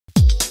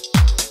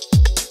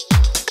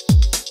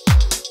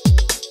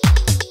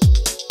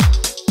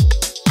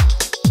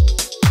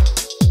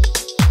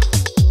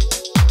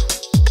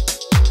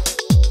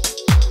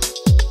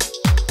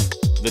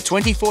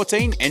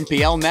2014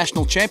 NPL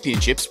National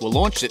Championships were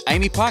launched at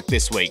Amy Park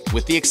this week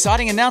with the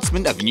exciting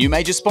announcement of new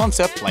major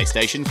sponsor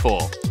PlayStation 4.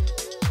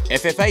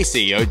 FFA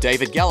CEO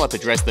David Gallop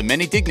addressed the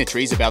many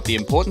dignitaries about the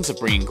importance of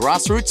bringing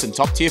grassroots and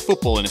top-tier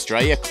football in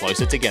Australia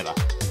closer together.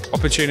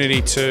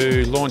 Opportunity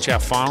to launch our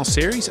final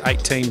series, 8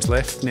 teams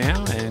left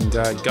now, and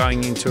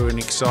going into an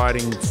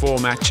exciting 4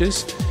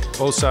 matches.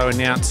 Also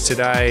announced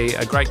today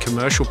a great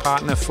commercial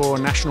partner for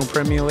National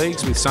Premier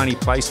Leagues with Sony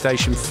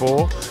PlayStation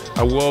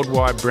 4, a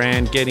worldwide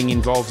brand getting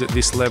involved at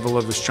this level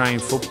of Australian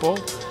football.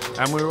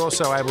 And we were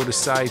also able to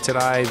say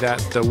today that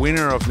the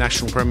winner of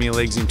National Premier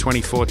Leagues in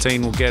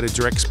 2014 will get a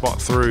direct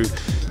spot through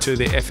to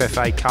the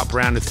FFA Cup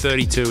round of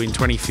 32 in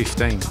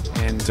 2015.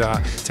 And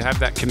to have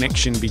that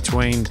connection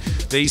between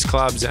these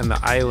clubs and the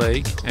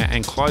A-League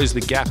and close the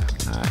gap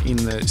in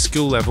the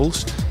skill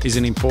levels is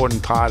an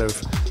important part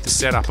of the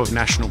setup of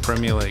National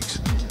Premier Leagues.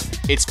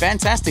 It's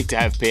fantastic to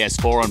have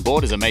PS4 on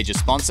board as a major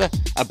sponsor,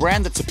 a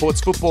brand that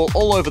supports football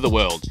all over the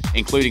world,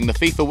 including the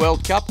FIFA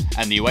World Cup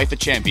and the UEFA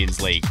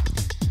Champions League.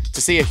 To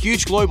see a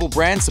huge global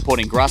brand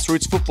supporting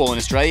grassroots football in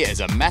Australia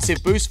is a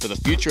massive boost for the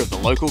future of the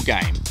local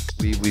game.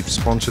 We've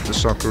sponsored the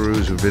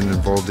Socceroos, we've been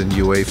involved in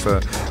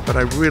UEFA, but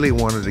I really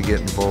wanted to get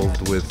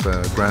involved with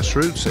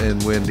grassroots,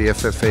 and when the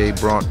FFA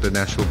brought the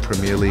National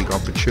Premier League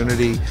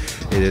opportunity,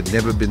 it had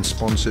never been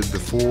sponsored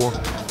before,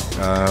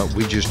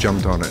 we just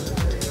jumped on it.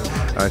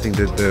 I think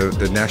that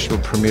the National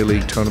Premier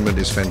League tournament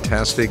is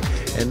fantastic,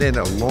 and then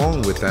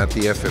along with that,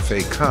 the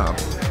FFA Cup,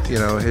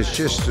 has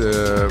just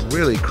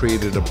really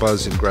created a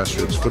buzz in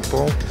grassroots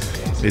football.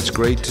 It's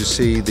great to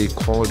see the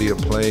quality of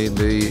play in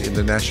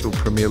the National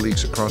Premier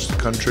Leagues across the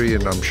country,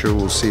 and I'm sure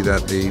we'll see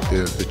that the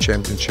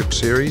Championship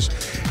Series,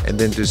 and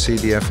then to see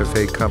the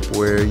FFA Cup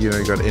where you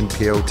got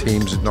NPL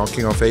teams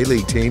knocking off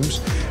A-League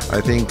teams.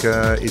 I think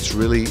it's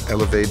really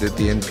elevated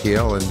the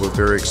NPL, and we're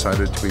very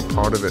excited to be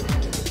part of it.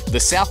 The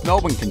South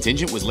Melbourne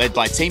contingent was led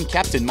by team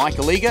captain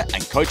Michael Eagar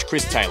and coach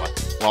Chris Taylor,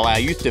 while our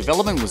youth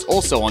development was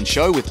also on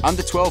show with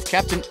under-12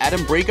 captain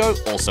Adam Brigo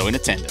also in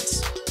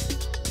attendance.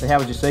 So how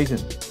was your season?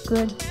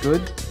 Good.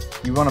 Good?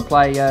 You want to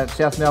play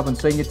South Melbourne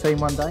senior team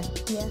one day?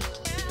 Yeah.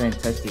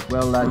 Fantastic.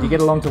 Well, do you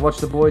get along to watch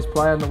the boys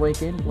play on the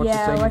weekend? Watch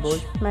the senior I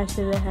boys? watch most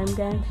of their home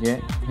games. Yeah.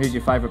 Who's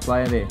your favourite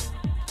player there?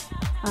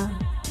 I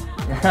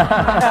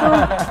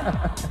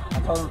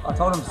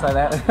told him to say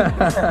that.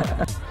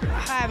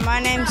 Hi, my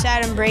name's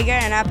Adam Brigo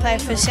and I play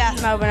for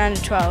South Melbourne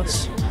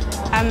under-12s.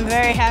 I'm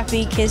very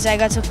happy because I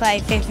got to play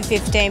FIFA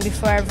 15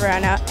 before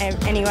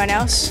anyone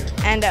else,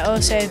 and I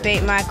also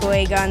beat Michael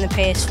Eagar on the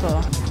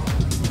PS4.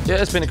 Yeah,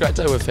 it's been a great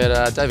day. We've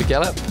had David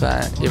Gallop,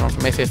 everyone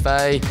from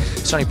FFA,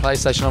 Sony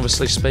PlayStation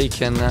obviously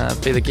speak and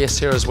be the guest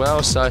here as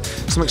well. So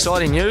some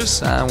exciting news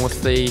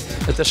with the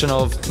addition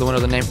of the winner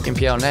of the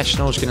NPL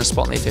Nationals getting a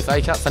spot in the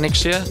FFA Cup for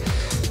next year.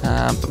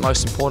 But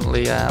most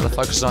importantly, the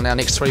focus is on our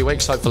next 3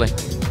 weeks, hopefully.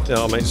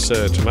 Yeah, I mean, it's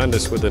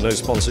tremendous with the new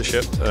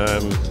sponsorship,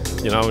 and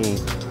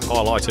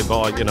highlighted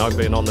by,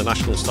 being on the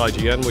national stage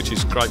again, which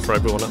is great for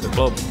everyone at the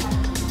club.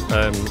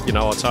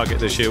 Our target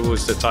this year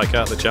was to take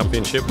out the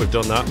championship. We've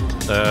done that,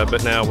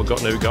 but now we've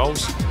got new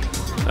goals,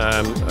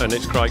 and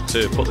it's great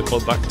to put the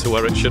club back to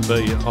where it should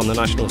be on the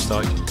national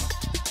stage.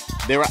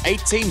 There are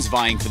 8 teams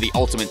vying for the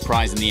ultimate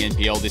prize in the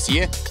NPL this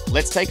year.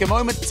 Let's take a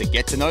moment to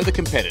get to know the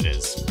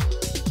competitors.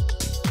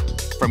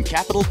 From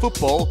Capital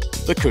Football,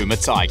 the Cooma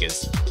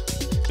Tigers.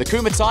 The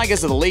Cooma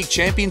Tigers are the league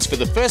champions for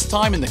the first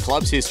time in the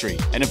club's history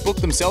and have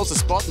booked themselves a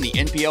spot in the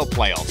NPL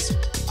playoffs.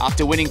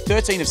 After winning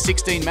 13 of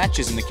 16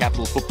 matches in the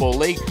Capital Football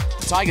League,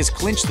 the Tigers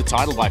clinched the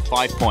title by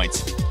 5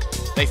 points.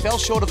 They fell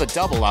short of the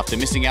double after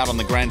missing out on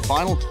the grand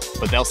final,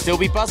 but they'll still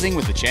be buzzing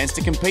with the chance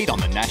to compete on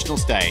the national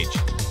stage.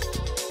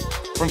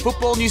 From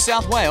Football New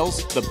South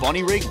Wales, the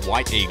Bonnyrigg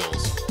White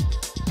Eagles.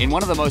 In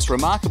one of the most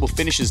remarkable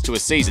finishes to a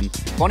season,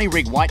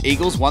 Bonnyrigg White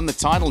Eagles won the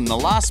title in the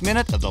last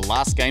minute of the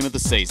last game of the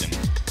season.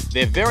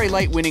 Their very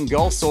late winning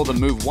goal saw them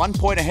move 1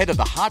 point ahead of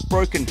the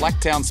heartbroken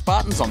Blacktown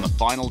Spartans on the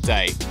final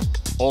day.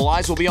 All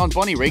eyes will be on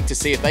Bonnyrigg to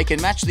see if they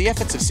can match the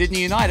efforts of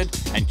Sydney United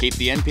and keep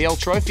the NPL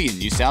trophy in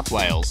New South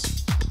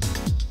Wales.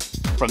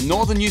 From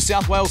Northern New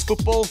South Wales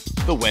football,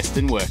 the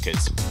Weston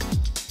Workers.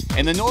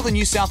 In the Northern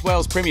New South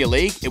Wales Premier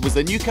League, it was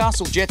the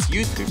Newcastle Jets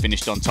youth who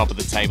finished on top of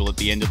the table at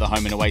the end of the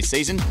home and away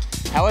season.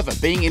 However,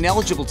 being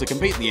ineligible to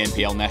compete in the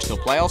NPL National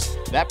Playoffs,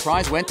 that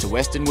prize went to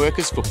Weston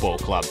Workers Football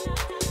Club.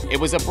 It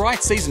was a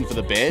bright season for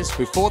the Bears,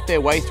 who fought their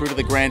way through to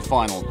the grand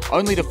final,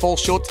 only to fall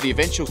short to the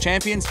eventual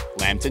champions,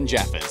 Lambton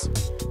Jaffers.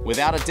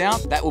 Without a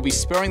doubt, that will be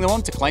spurring them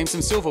on to claim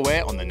some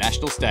silverware on the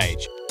national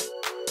stage.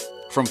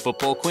 From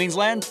Football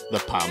Queensland, the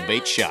Palm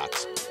Beach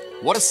Sharks.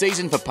 What a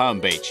season for Palm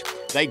Beach.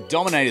 They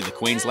dominated the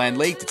Queensland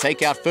League to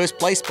take out first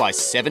place by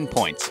 7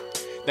 points.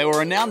 They were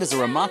renowned as a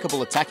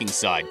remarkable attacking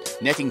side,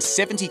 netting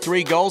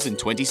 73 goals in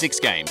 26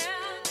 games.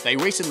 They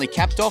recently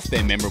capped off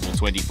their memorable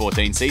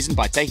 2014 season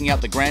by taking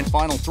out the grand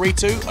final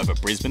 3-2 over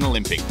Brisbane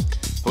Olympic.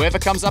 Whoever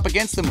comes up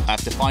against them will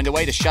have to find a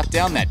way to shut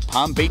down that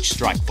Palm Beach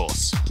strike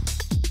force.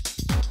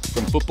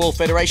 From Football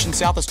Federation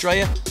South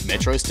Australia,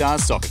 MetroStars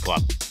Soccer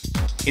Club.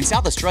 In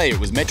South Australia, it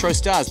was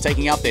MetroStars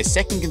taking out their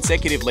second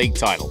consecutive league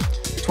title.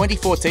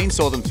 2014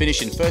 saw them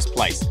finish in first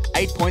place,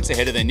 8 points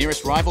ahead of their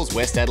nearest rivals,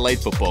 West Adelaide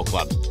Football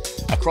Club.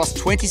 Across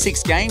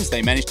 26 games,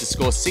 they managed to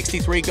score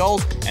 63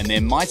 goals, and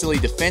their miserly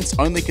defence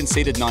only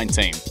conceded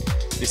 19.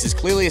 This is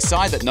clearly a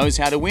side that knows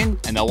how to win,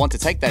 and they'll want to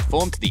take that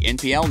form to the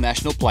NPL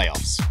National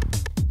Playoffs.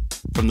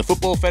 From the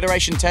Football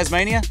Federation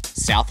Tasmania,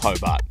 South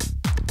Hobart.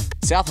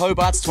 South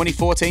Hobart's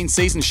 2014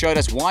 season showed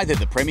us why they're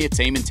the premier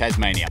team in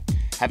Tasmania,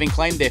 having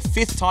claimed their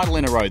 5th title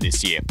in a row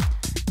this year.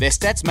 Their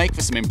stats make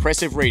for some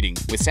impressive reading,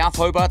 with South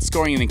Hobart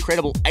scoring an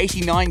incredible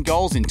 89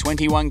 goals in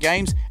 21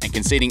 games and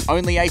conceding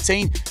only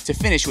 18 to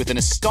finish with an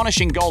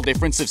astonishing goal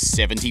difference of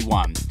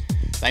 71.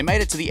 They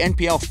made it to the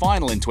NPL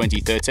final in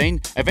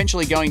 2013,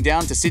 eventually going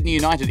down to Sydney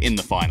United in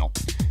the final.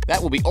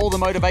 That will be all the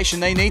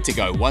motivation they need to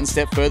go one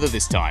step further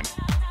this time.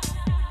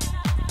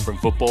 From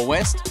Football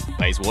West,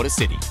 Bayswater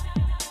City.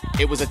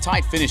 It was a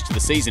tight finish to the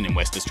season in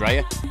West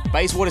Australia.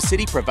 Bayswater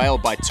City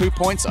prevailed by 2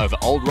 points over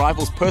old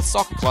rivals Perth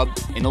Soccer Club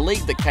in a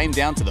league that came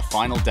down to the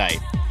final day.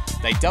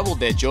 They doubled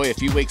their joy a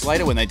few weeks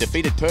later when they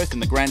defeated Perth in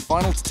the grand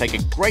final to take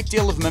a great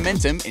deal of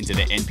momentum into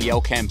their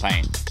NPL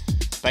campaign.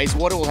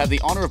 Bayswater will have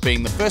the honour of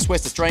being the first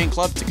West Australian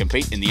club to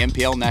compete in the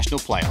NPL National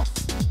Playoff.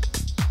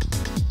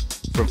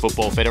 From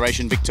Football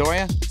Federation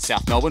Victoria,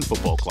 South Melbourne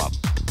Football Club.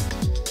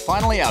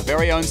 Finally, our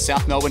very own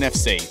South Melbourne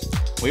FC.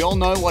 We all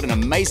know what an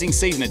amazing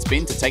season it's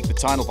been to take the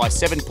title by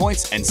 7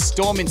 points and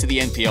storm into the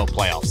NPL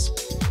playoffs.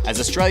 As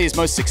Australia's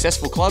most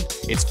successful club,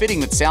 it's fitting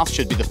that South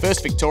should be the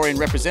first Victorian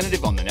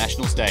representative on the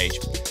national stage.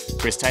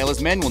 Chris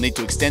Taylor's men will need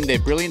to extend their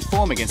brilliant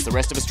form against the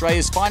rest of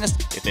Australia's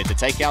finest if they're to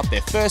take out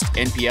their first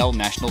NPL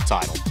national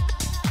title.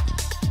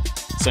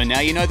 So now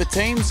you know the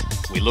teams,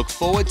 we look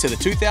forward to the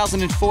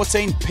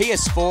 2014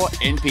 PS4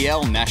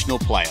 NPL National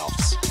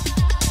Playoffs.